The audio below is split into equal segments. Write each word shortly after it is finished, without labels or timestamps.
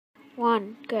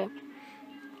1, go.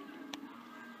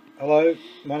 Hello,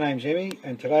 my name's Emmy,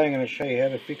 and today I'm going to show you how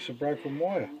to fix a broken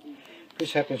wire.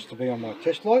 This happens to be on my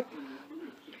test light.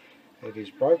 It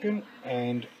is broken,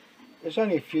 and there's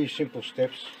only a few simple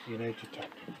steps you need to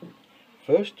take.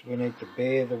 First, we need to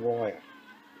bare the wire.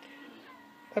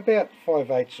 About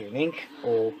 5/8 of an inch,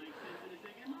 or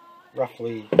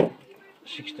roughly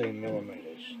 16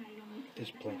 millimeters is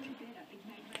plenty.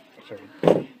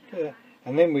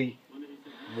 And then we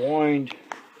wind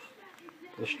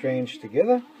the strands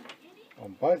together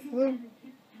on both of them,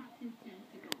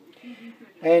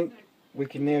 and we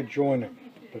can now join them.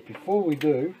 But before we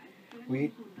do,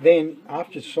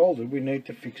 after it's soldered, we need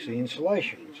to fix the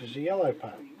insulation, which is the yellow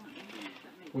part.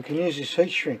 We can use this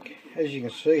heat shrink. As you can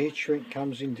see, heat shrink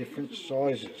comes in different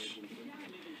sizes.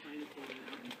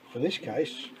 For this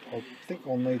case, I think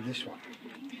I'll need this one.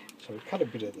 So we cut a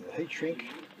bit of the heat shrink.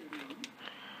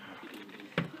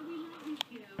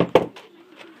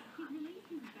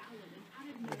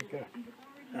 There we go.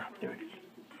 There it is.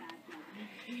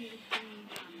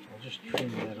 I'll just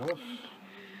trim that off.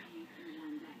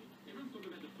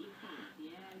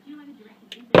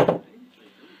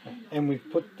 And we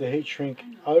put the heat shrink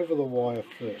over the wire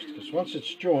first, because once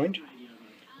it's joined,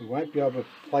 we won't be able to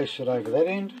place it over that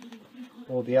end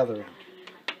or the other end.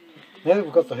 Now that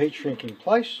we've got the heat shrink in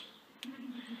place,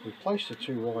 we place the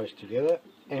two wires together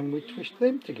and we twist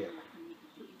them together.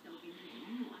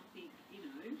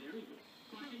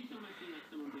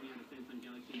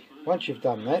 Once you've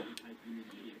done that,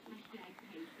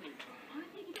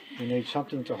 you need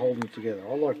something to hold them together.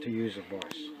 I like to use a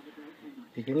vise.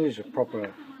 You can use a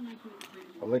proper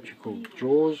electrical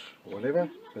jaws or whatever,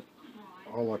 but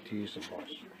I like to use a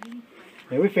vise.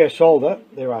 Now with our solder,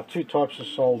 there are two types of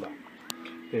solder.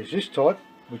 There's this type,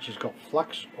 which has got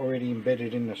flux already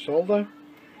embedded in the solder,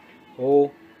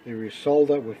 or there is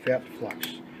solder without flux,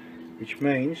 which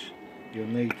means you'll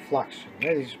need flux. And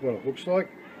that is what it looks like.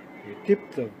 You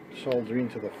dip the solder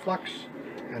into the flux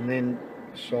and then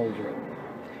solder it.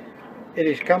 It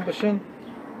is cumbersome.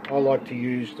 I like to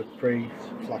use the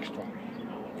pre-flux type.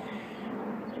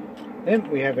 Then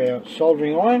we have our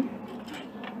soldering iron.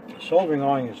 The soldering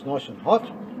iron is nice and hot,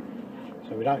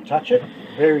 so we don't touch it.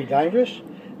 Very dangerous.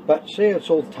 But see,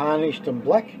 it's all tarnished and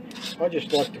black. I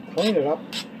just like to clean it up,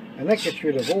 and that gets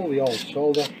rid of all the old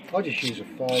solder. I just use a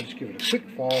file, just give it a quick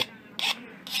file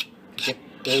to get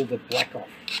all the black off.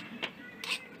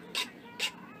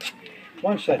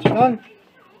 Once that's done,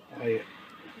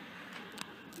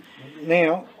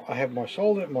 now I have my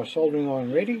soldering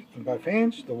iron ready in both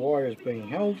hands. The wire is being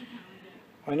held.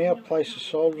 I now place the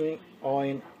soldering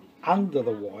iron under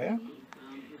the wire,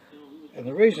 and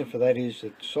the reason for that is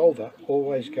that solder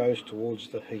always goes towards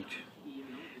the heat,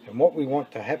 and what we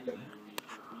want to happen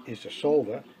is the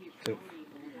solder to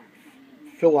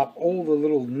fill up all the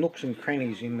little nooks and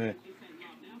crannies in the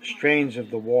strands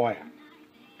of the wire.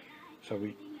 So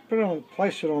we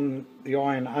place it on the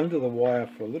iron under the wire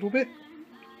for a little bit.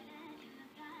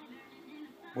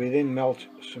 We then melt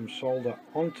some solder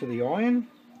onto the iron.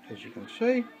 As you can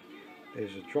see,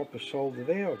 there's a drop of solder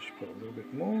there. I'll just put a little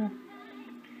bit more.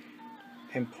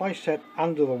 And place that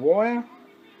under the wire,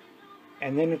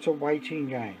 and then it's a waiting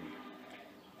game.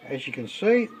 As you can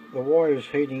see, the wire is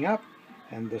heating up,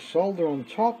 and the solder on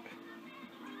top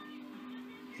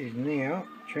is now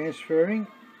transferring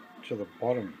to the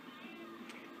bottom,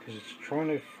 because it's trying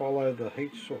to follow the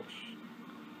heat source.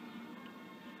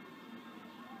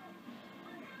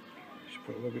 Just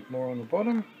put a little bit more on the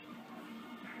bottom,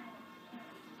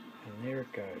 and there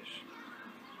it goes.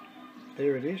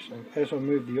 There it is. And as I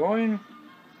move the iron,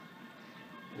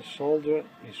 the solder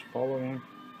is following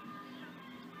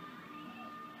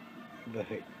the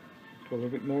heat. Put a little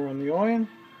bit more on the iron,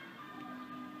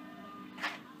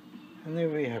 and there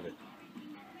we have it.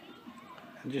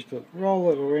 And just to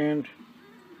roll it around,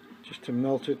 just to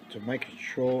melt it, to make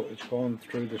sure it's gone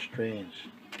through the strands.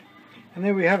 And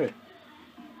there we have it.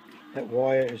 That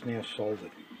wire is now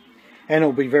soldered, and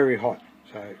it'll be very hot.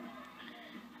 So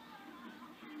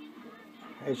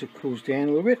as it cools down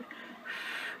a little bit,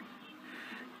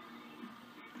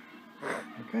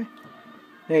 okay,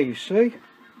 now you see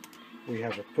we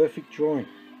have a perfect join,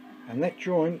 and that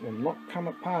join will not come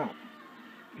apart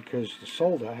because the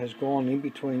solder has gone in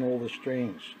between all the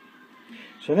strands.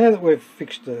 So now that we've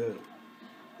fixed the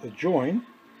join,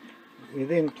 we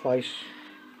then place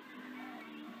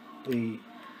the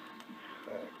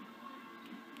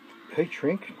heat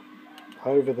shrink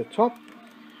over the top,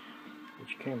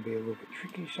 which can be a little bit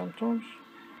tricky sometimes.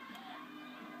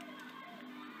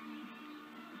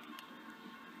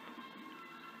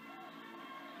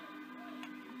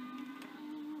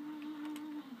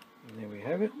 And there we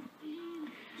have it.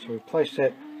 So we place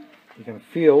that, you can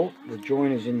feel the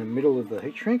join is in the middle of the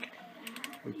heat shrink.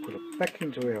 We put it back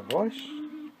into our vise.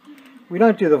 We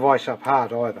don't do the vise up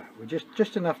hard either, we're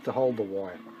just enough to hold the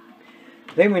wire.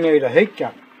 Then we need a heat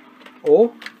gun,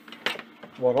 or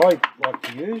what I like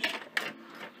to use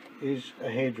is a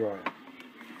hairdryer.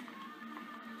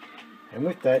 And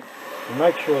with that, you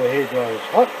make sure the hairdryer is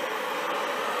hot,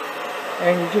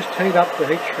 and you just heat up the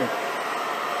heat shrink.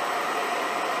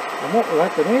 And what will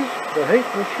happen is, the heat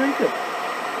will shrink it.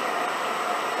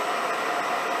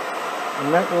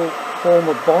 And that will form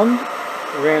a bond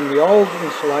around the old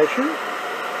insulation,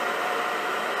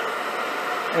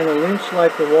 and it'll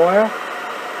insulate the wire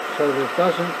so that it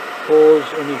doesn't cause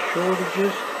any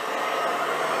shortages,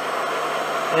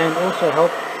 and also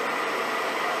help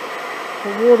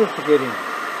for water to get in,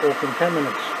 or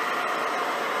contaminants.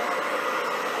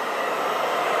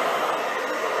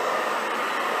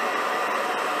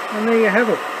 And there you have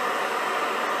it,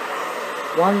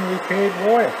 one repaired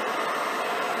wire.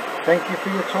 Thank you for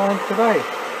your time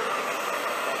today.